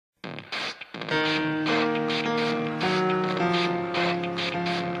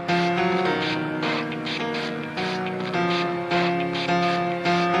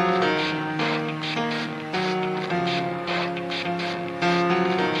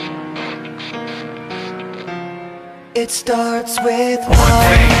It starts with one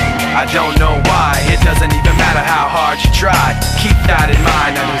thing, I don't know why. It doesn't even matter how hard you try. Keep that in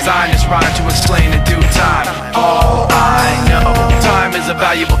mind, I designed this rhyme to explain in due time. All I know, time is a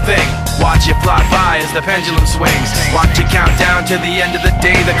valuable thing. Watch it fly by as the pendulum swings. Watch it count down to the end of the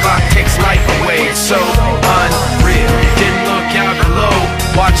day. The clock takes life away, it's so unreal. Didn't look out below,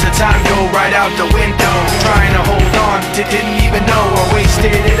 watch the time go right out the window. Trying to hold on to didn't even know I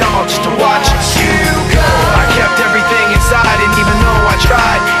wasted it all just to watch you go. I kept everything inside, and even though I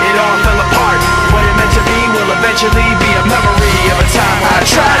tried, it all fell apart. What it meant to be will eventually be a memory of a time I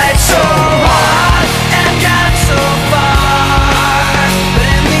tried so hard and got so far, but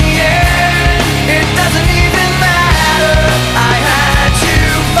in the end, it doesn't even matter. I had to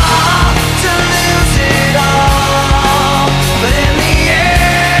fall to lose it all, but in the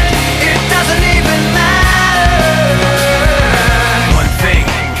end, it doesn't even matter. One thing,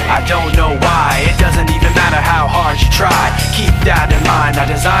 I don't know why. It doesn't even matter how hard you try. Keep that in mind, I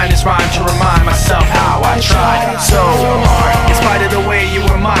designed this rhyme to remind myself how I tried so hard. In spite of the way you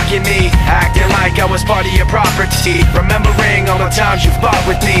were mocking me, acting like I was part of your property, remembering all the times you fought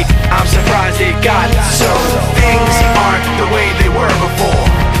with me, I'm surprised it got so. Things aren't the way they were before.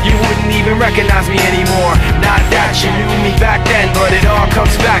 You wouldn't even recognize me anymore. Not that you knew me back then, but it all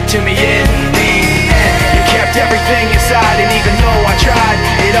comes back to me in the end. You kept everything inside, and even though I tried,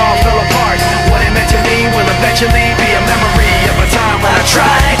 it all fell apart. What it meant to me will eventually be a memory of a time when I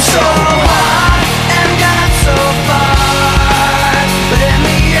tried so hard and got so far, but in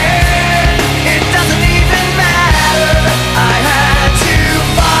the end, it doesn't even matter. I had to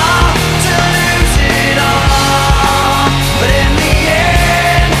fall to lose it all, but in the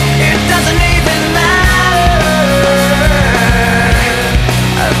end, it doesn't even matter.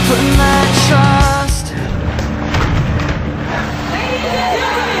 I put my trust.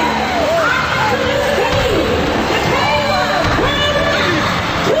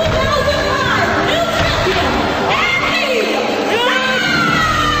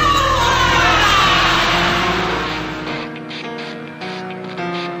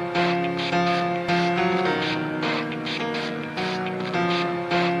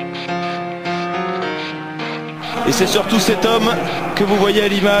 Et c'est surtout cet homme que vous voyez à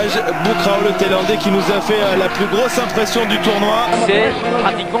l'image, Buakaw, le Thaïlandais, qui nous a fait la plus grosse impression du tournoi. C'est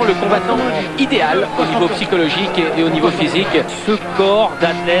pratiquement le combattant idéal au niveau psychologique et au niveau physique. Ce corps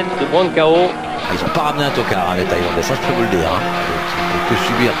d'athlète de Buakaw. Ils n'ont pas ramené un tocard, les Thaïlandais, ça je peux vous le dire. Il peut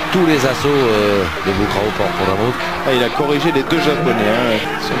subir tous les assauts de Buakaw pour Pramuk. Il a corrigé les deux Japonais.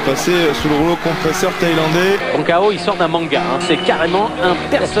 Ils sont passés sous le rouleau compresseur thaïlandais. Buakaw, il sort d'un manga. C'est carrément un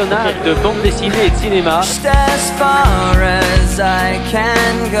personnage de bande dessinée et de cinéma. Just as far as I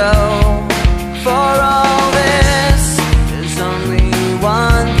can go. For all this, there's only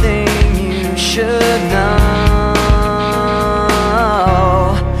one thing you should know.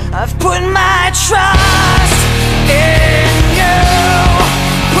 I've put my trust in you,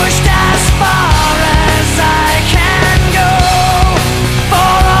 pushed as far as I can go. For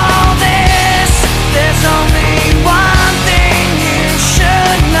all this, there's only one thing you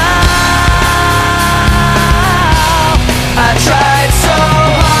should know. I tried so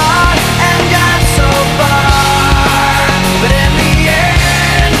hard and got so far, but in the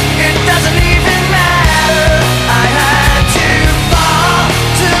end, it doesn't even matter. I had to fall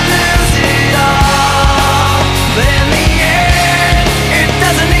to lose it all, but in the end, it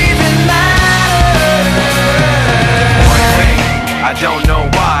doesn't even matter. One thing, I don't know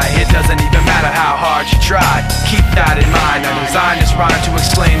why. It doesn't even matter how hard you try. Keep that in mind, I designed this rhyme to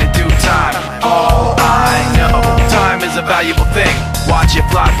explain in due time. All I know, time is a valuable thing. Watch it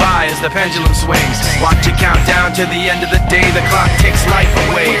fly by as the pendulum swings. Watch it count down to the end of the day. The clock takes life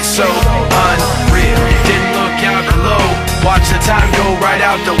away, it's so unreal. Didn't look out below, watch the time go right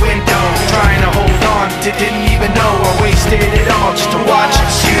out the window. Trying to hold on to didn't even know I wasted it all just to watch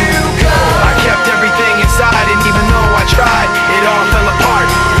you go. I kept everything inside, and even though I tried, it all fell apart.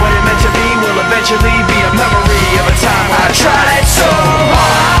 What it meant to be will eventually be a memory of a time I tried so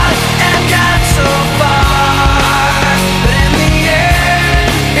hard and got so far, but in the end,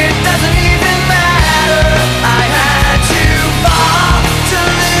 it doesn't even matter. I had to fall to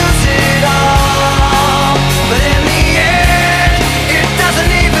lose it all, but in the end, it doesn't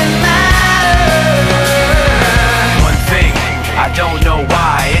even matter. One thing, I don't know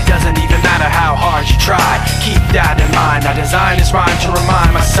why. It doesn't even matter how hard you try. Keep that in mind, I designed this rhyme to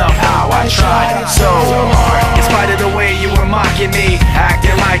remind myself how I tried so hard. In spite of the way you were mocking me,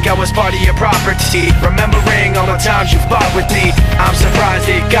 acting like I was part of your property, remembering all the times you fought with me, I'm surprised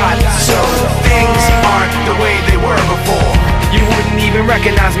it got so. Things aren't the way they were before. You wouldn't even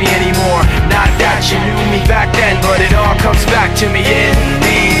recognize me anymore. Now Not that you knew me back then, but it all comes back to me in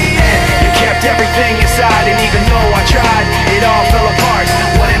the end. You kept everything inside, and even though I tried, it all fell apart.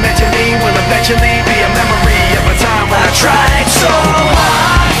 What it meant to me will eventually be a memory of a time when I tried so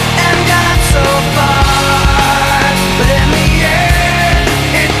hard and got so far, but in the end,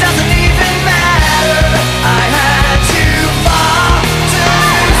 it doesn't even matter. I had to fall to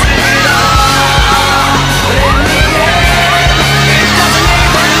lose it all, but in the end, it doesn't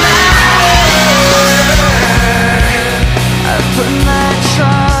even matter. I put my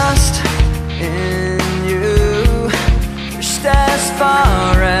trust in you, pushed as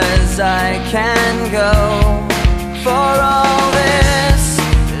far as I can go. For all this,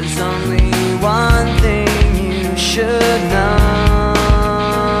 there's only one thing you should know.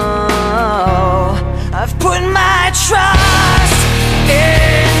 I've put my trust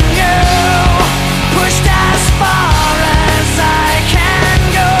in you, pushed as far as I can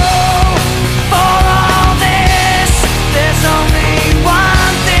go. For all this, there's only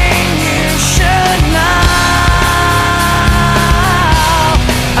one thing you should know.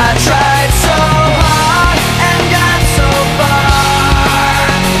 I tried so hard and got so far,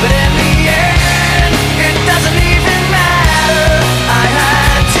 but in the end, it doesn't even matter. I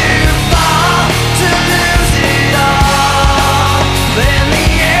had to fall to lose it all, but in the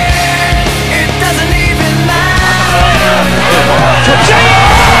end, it doesn't even matter.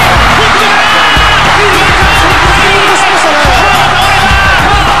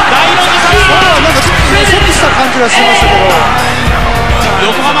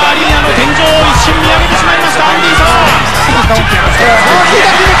 横浜アリーナの天井を一瞬見上げてしまいましたアンディー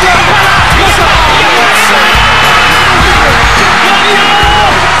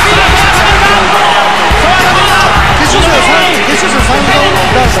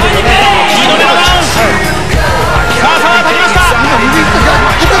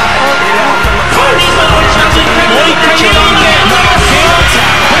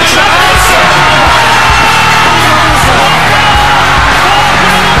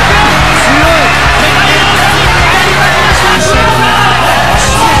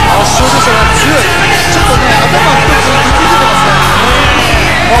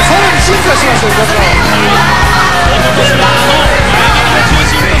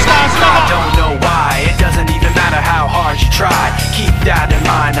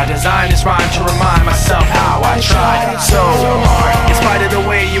I designed this rhyme to remind myself how I tried so hard. In spite of the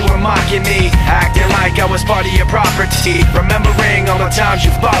way you were mocking me, acting like I was part of your property, remembering all the times you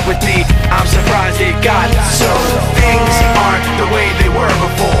fought with me, I'm surprised it got so. Things aren't the way they were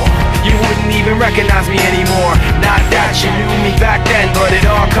before. You wouldn't even recognize me anymore. Not that you knew me back then, but it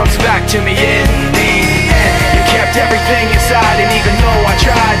all